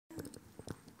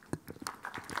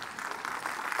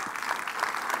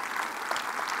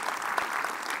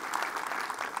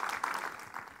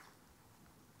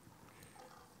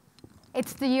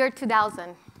It's the year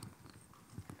 2000.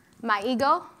 My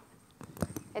ego,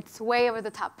 it's way over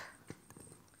the top.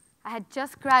 I had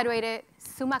just graduated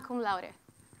summa cum laude,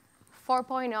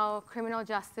 4.0 criminal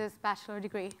justice bachelor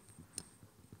degree.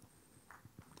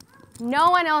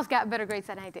 No one else got better grades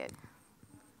than I did.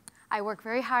 I worked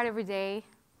very hard every day.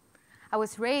 I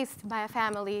was raised by a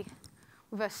family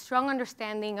with a strong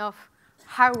understanding of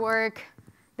hard work,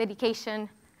 dedication,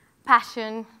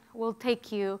 passion will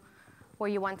take you where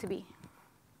you want to be.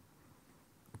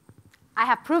 I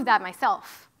have proved that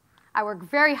myself. I worked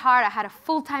very hard, I had a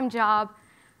full-time job,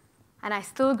 and I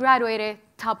still graduated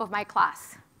top of my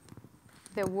class.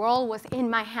 The world was in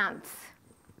my hands.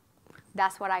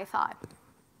 That's what I thought.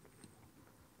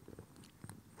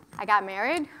 I got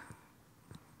married.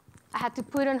 I had to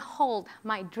put on hold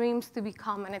my dreams to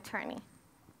become an attorney.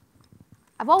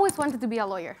 I've always wanted to be a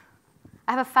lawyer.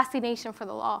 I have a fascination for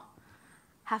the law.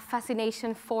 I have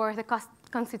fascination for the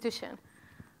Constitution,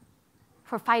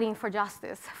 for fighting for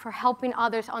justice, for helping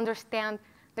others understand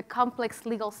the complex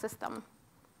legal system.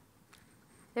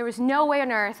 There was no way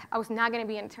on earth I was not going to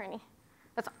be an attorney.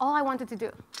 That's all I wanted to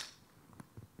do.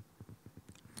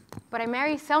 But I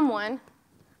married someone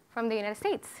from the United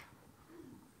States.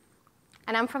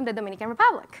 And I'm from the Dominican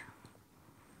Republic.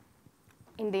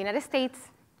 In the United States,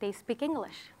 they speak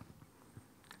English.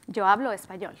 Yo hablo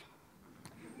español.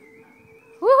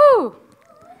 Woohoo!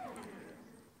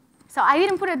 So I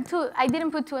didn't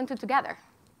put two and two together.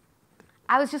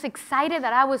 I was just excited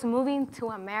that I was moving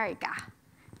to America.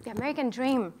 The American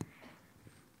dream.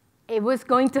 It was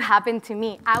going to happen to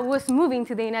me. I was moving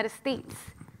to the United States.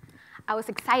 I was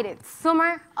excited.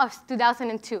 Summer of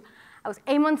 2002. I was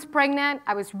 8 months pregnant.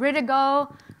 I was ready to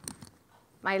go.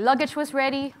 My luggage was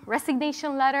ready.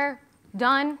 Resignation letter,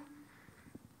 done.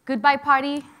 Goodbye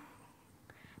party.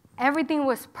 Everything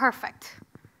was perfect.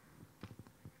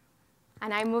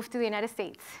 And I moved to the United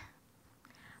States.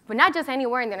 But not just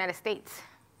anywhere in the United States.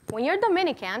 When you're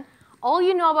Dominican, all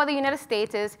you know about the United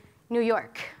States is New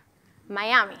York,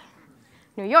 Miami.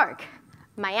 New York,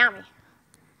 Miami.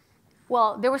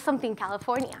 Well, there was something in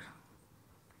California.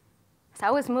 So I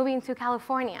was moving to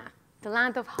California, the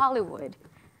land of Hollywood,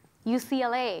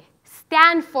 UCLA,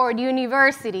 Stanford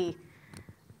University.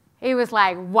 It was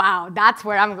like, wow, that's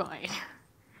where I'm going.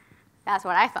 That's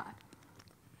what I thought.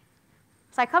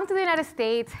 So I come to the United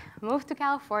States, move to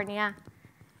California,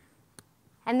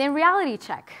 and then reality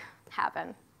check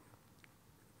happened.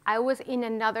 I was in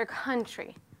another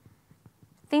country.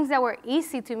 Things that were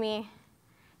easy to me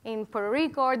in Puerto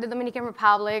Rico or the Dominican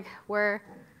Republic were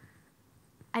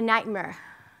a nightmare.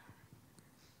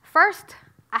 First,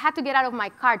 I had to get out of my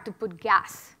car to put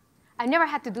gas. I never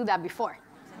had to do that before.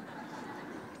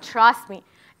 Trust me,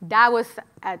 that was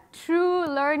a true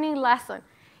learning lesson.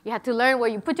 You had to learn where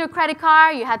you put your credit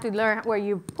card. You had to learn where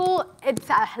you pull. It's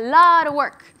a lot of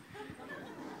work.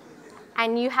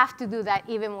 And you have to do that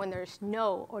even when there's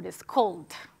snow or it's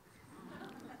cold.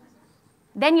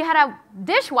 Then you had a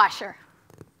dishwasher.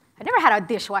 I never had a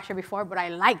dishwasher before, but I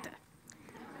liked it.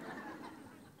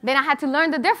 Then I had to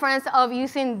learn the difference of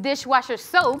using dishwasher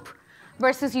soap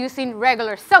versus using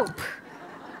regular soap.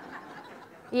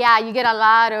 Yeah, you get a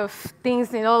lot of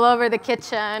things all over the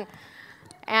kitchen,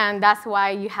 and that's why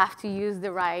you have to use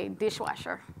the right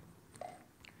dishwasher.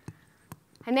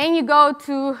 And then you go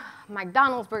to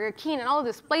McDonald's, Burger King, and all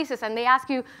these places, and they ask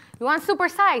you, you want super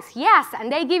size? Yes,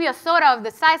 and they give you a soda of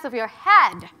the size of your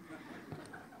head.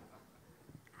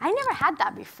 I never had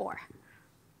that before.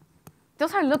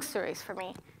 Those are luxuries for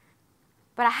me.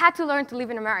 But I had to learn to live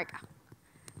in America.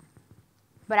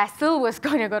 But I still was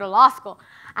going to go to law school.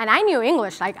 And I knew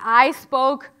English. Like, I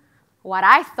spoke what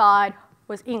I thought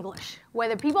was English.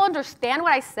 Whether people understand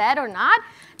what I said or not,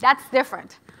 that's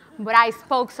different. But I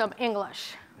spoke some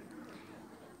English.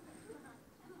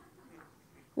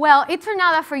 Well, it turned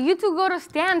out that for you to go to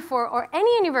Stanford or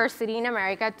any university in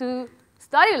America to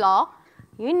study law,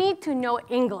 you need to know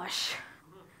English.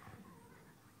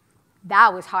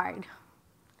 That was hard.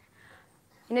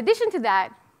 In addition to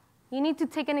that, you need to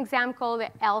take an exam called the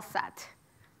LSAT,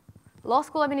 Law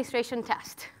School Administration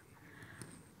Test.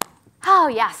 Oh,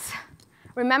 yes.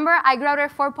 Remember, I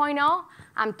graduated 4.0.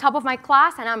 I'm top of my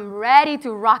class, and I'm ready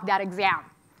to rock that exam,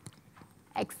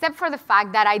 except for the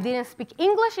fact that I didn't speak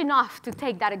English enough to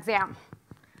take that exam.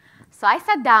 So I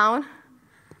sat down,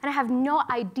 and I have no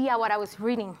idea what I was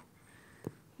reading.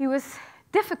 It was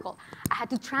difficult. I had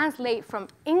to translate from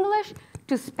English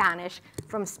to Spanish,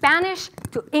 from Spanish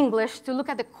to English, to look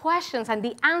at the questions and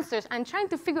the answers and trying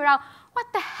to figure out what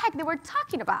the heck they were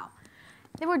talking about.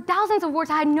 There were thousands of words.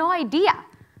 I had no idea.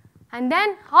 And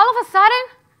then, all of a sudden,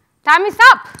 time is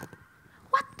up.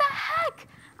 What the heck?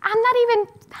 I'm not even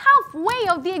halfway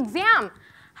of the exam.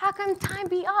 How can time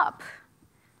be up?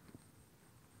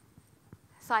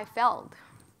 So I failed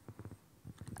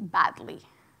badly.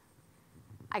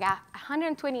 I got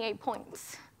 128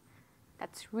 points.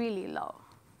 That's really low.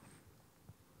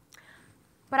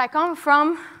 But I come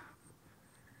from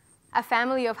a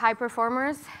family of high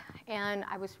performers, and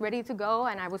I was ready to go,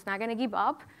 and I was not going to give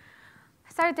up.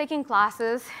 I started taking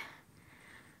classes,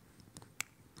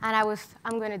 and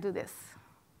I'm going to do this.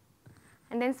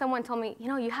 And then someone told me,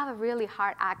 you have a really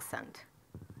hard accent.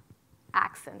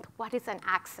 Accent. What is an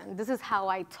accent? This is how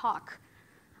I talk.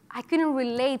 I couldn't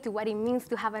relate to what it means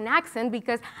to have an accent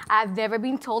because I've never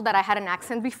been told that I had an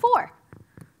accent before.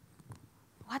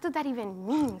 What does that even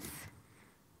mean?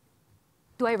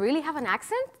 Do I really have an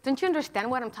accent? Don't you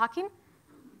understand what I'm talking?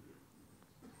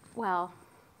 Well,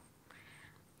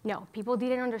 no, people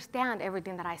didn't understand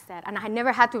everything that I said. And I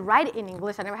never had to write in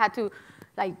English. I never had to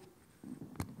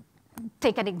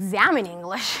take an exam in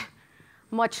English,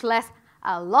 much less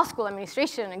a law school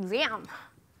administration exam.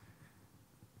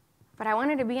 But I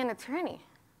wanted to be an attorney.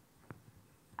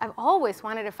 I've always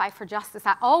wanted to fight for justice.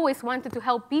 I always wanted to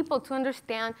help people to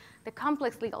understand the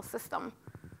complex legal system.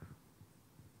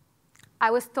 I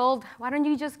was told, why don't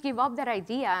you just give up that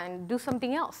idea and do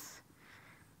something else?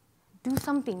 Do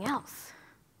something else.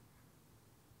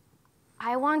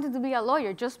 I wanted to be a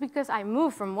lawyer. Just because I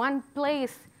moved from one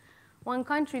place, one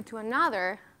country to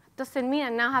another, doesn't mean I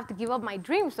now have to give up my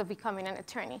dreams of becoming an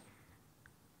attorney.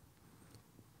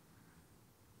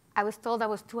 I was told I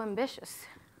was too ambitious.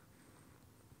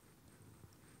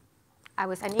 I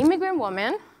was an immigrant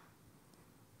woman,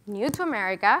 new to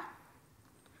America,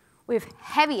 with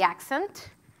heavy accent.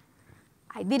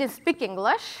 I didn't speak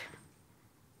English,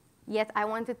 yet I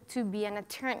wanted to be an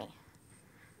attorney,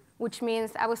 which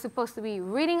means I was supposed to be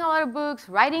reading a lot of books,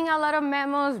 writing a lot of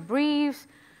memos, briefs,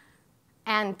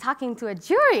 and talking to a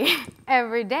jury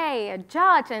every day, a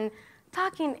judge, and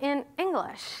talking in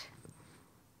English.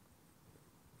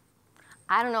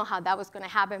 I don't know how that was going to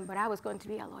happen, but I was going to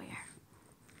be a lawyer.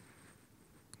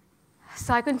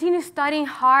 So I continued studying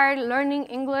hard, learning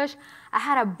English. I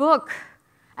had a book,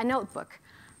 a notebook.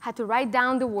 I had to write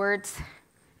down the words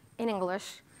in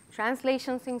English,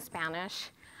 translations in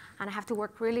Spanish, and I have to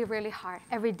work really, really hard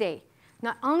every day.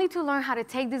 Not only to learn how to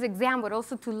take this exam, but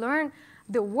also to learn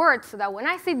the words so that when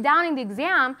I sit down in the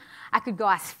exam, I could go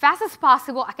as fast as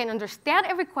possible, I can understand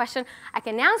every question, I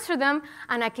can answer them,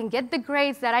 and I can get the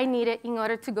grades that I needed in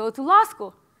order to go to law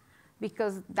school.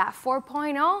 Because that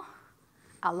 4.0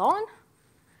 alone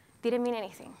didn't mean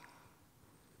anything.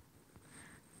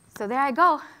 So there I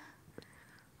go,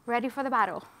 ready for the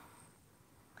battle.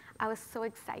 I was so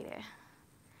excited.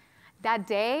 That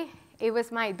day, it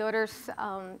was my daughter's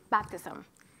baptism.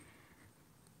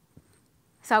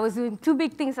 So I was doing two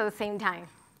big things at the same time.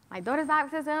 My daughter's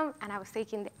baptism, and I was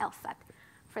taking the LSAT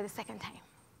for the second time.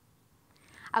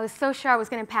 I was so sure I was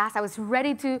going to pass. I was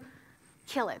ready to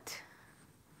kill it.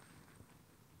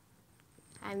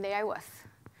 And there I was.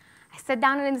 I sat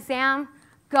down in the exam,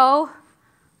 go,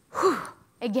 whew,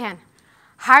 again.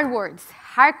 Hard words,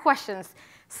 hard questions,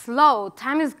 slow.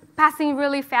 Time is passing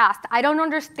really fast. I don't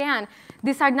understand.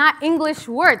 These are not English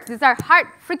words. These are hard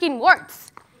freaking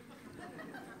words.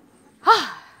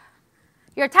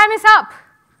 Your time is up.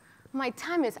 My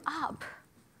time is up.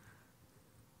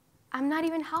 I'm not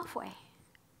even halfway.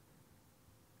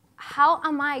 How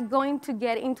am I going to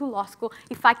get into law school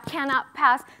if I cannot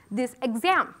pass this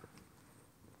exam?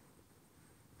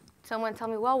 Someone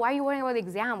told me, well, why are you worrying about the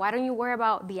exam? Why don't you worry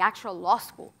about the actual law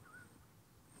school?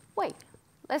 Wait,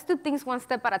 let's do things one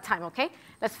step at a time, okay?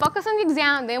 Let's focus on the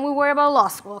exam, then we worry about law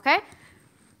school, okay?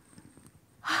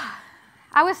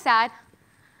 I was sad.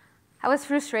 I was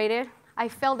frustrated. I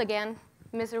failed again,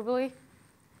 miserably.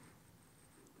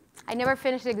 I never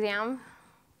finished the exam.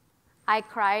 I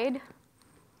cried.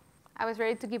 I was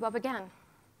ready to give up again.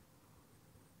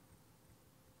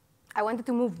 I wanted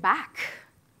to move back.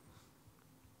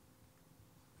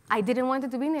 I didn't want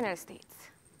it to be in the United States.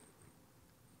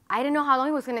 I didn't know how long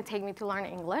it was going to take me to learn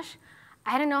English.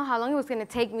 I didn't know how long it was going to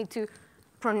take me to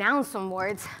pronounce some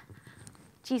words.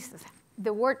 Jesus,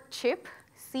 the word chip,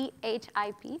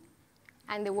 C-H-I-P,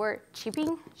 and the word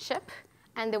chipping, ship,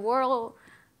 and the word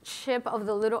ship of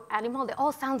the little animal, they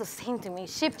all sound the same to me.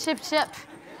 Ship, ship, ship.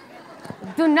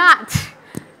 Do not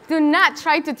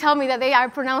try to tell me that they are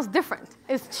pronounced different.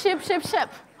 It's ship, ship, ship.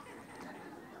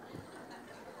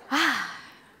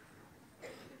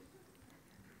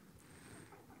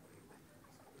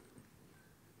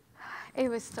 It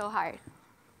was so hard.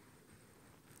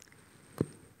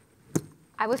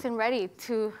 I wasn't ready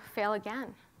to fail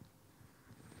again.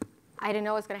 I didn't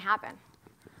know what was going to happen.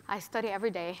 I study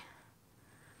every day.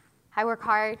 I work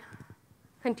hard,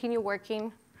 continue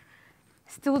working,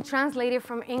 still translated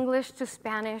from English to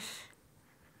Spanish,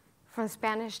 from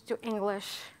Spanish to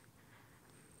English.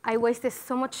 I wasted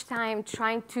so much time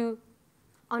trying to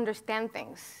understand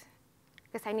things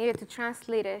because I needed to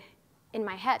translate it in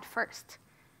my head first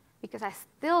because I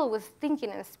still was thinking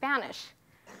in Spanish,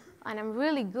 and I'm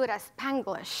really good at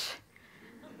Spanglish,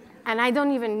 and I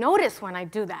don't even notice when I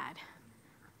do that.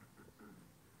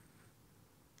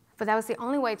 But that was the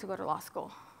only way to go to law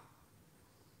school.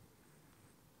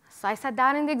 So I sat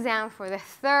down in the exam for the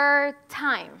third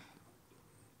time.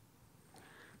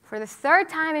 For the third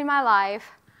time in my life,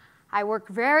 I worked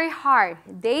very hard,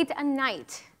 day and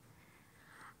night.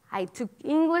 I took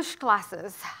English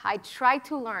classes. I tried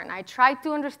to learn. I tried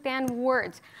to understand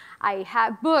words. I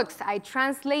had books. I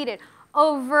translated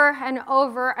over and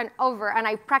over and over. And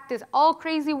I practiced all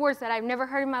crazy words that I've never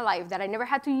heard in my life, that I never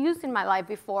had to use in my life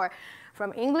before,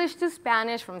 from English to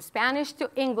Spanish, from Spanish to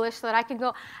English, so that I can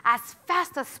go as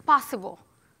fast as possible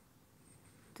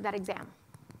to that exam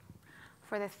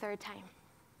for the third time.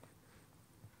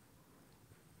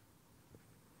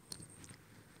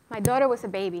 My daughter was a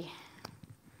baby.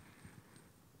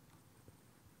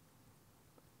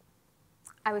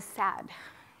 I was sad.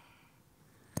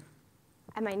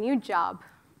 At my new job,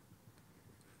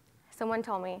 someone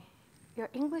told me, your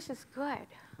English is good.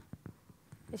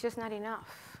 It's just not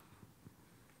enough.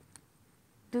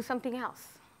 Do something else.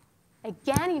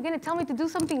 Again, you're going to tell me to do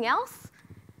something else?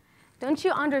 Don't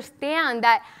you understand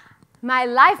that my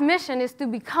life mission is to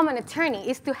become an attorney,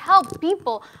 is to help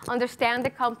people understand the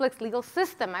complex legal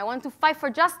system. I want to fight for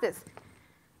justice.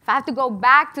 If I have to go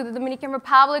back to the Dominican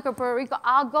Republic or Puerto Rico,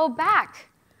 I'll go back.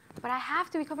 But I have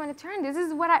to become an attorney. This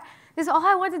is all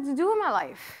I wanted to do in my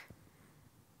life.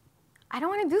 I don't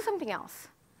want to do something else.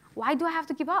 Why do I have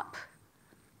to give up?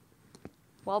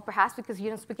 Well, perhaps because you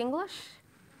don't speak English.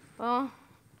 Well,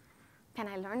 can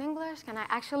I learn English? Can I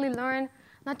actually learn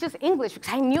not just English,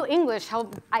 because I knew English.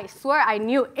 I swear I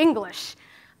knew English,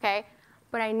 okay?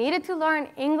 But I needed to learn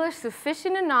English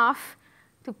sufficient enough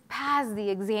to pass the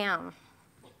exam.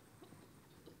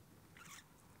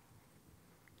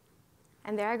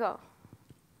 And there I go.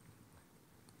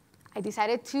 I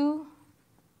decided to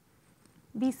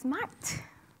be smart.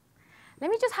 Let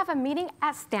me just have a meeting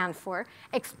at Stanford,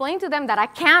 explain to them that I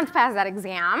can't pass that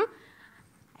exam,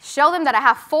 show them that I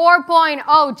have 4.0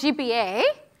 GPA,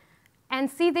 and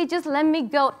see, they just let me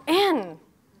go in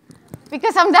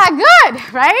because I'm that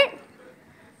good, right?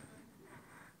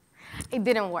 It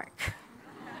didn't work.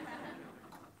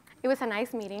 It was a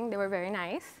nice meeting. They were very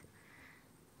nice.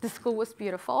 The school was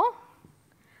beautiful.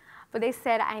 But they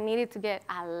said I needed to get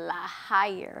a lot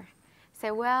higher.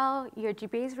 Said, well, your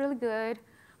GPA is really good,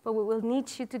 but we will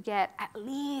need you to get at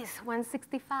least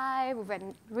 165 with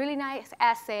a really nice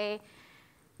essay,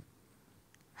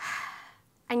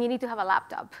 and you need to have a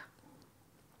laptop.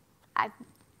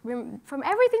 From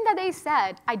everything that they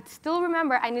said, I still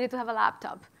remember I needed to have a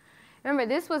laptop. Remember,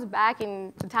 this was back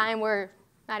in the time where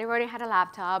not everybody had a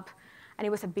laptop, and it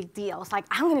was a big deal. It's like,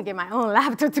 I'm going to get my own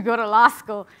laptop to go to law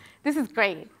school. This is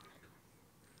great.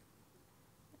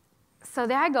 So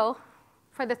there I go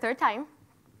for the third time,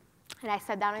 and I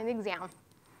sat down in the exam.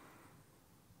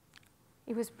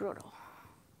 It was brutal.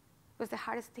 It was the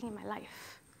hardest thing in my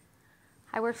life.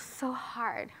 I worked so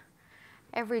hard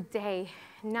every day,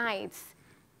 nights,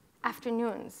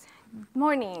 afternoons,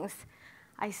 mornings.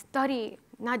 I studied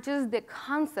not just the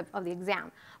concept of the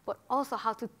exam, but also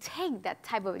how to take that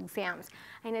type of exams.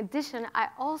 In addition, I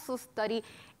also studied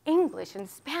English and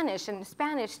Spanish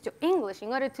to English in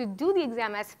order to do the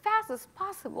exam as fast as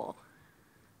possible.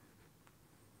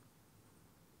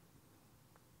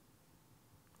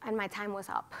 And my time was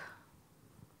up.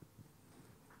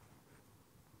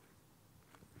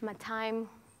 My time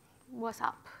was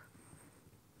up.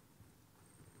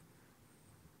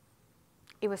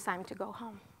 It was time to go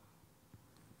home.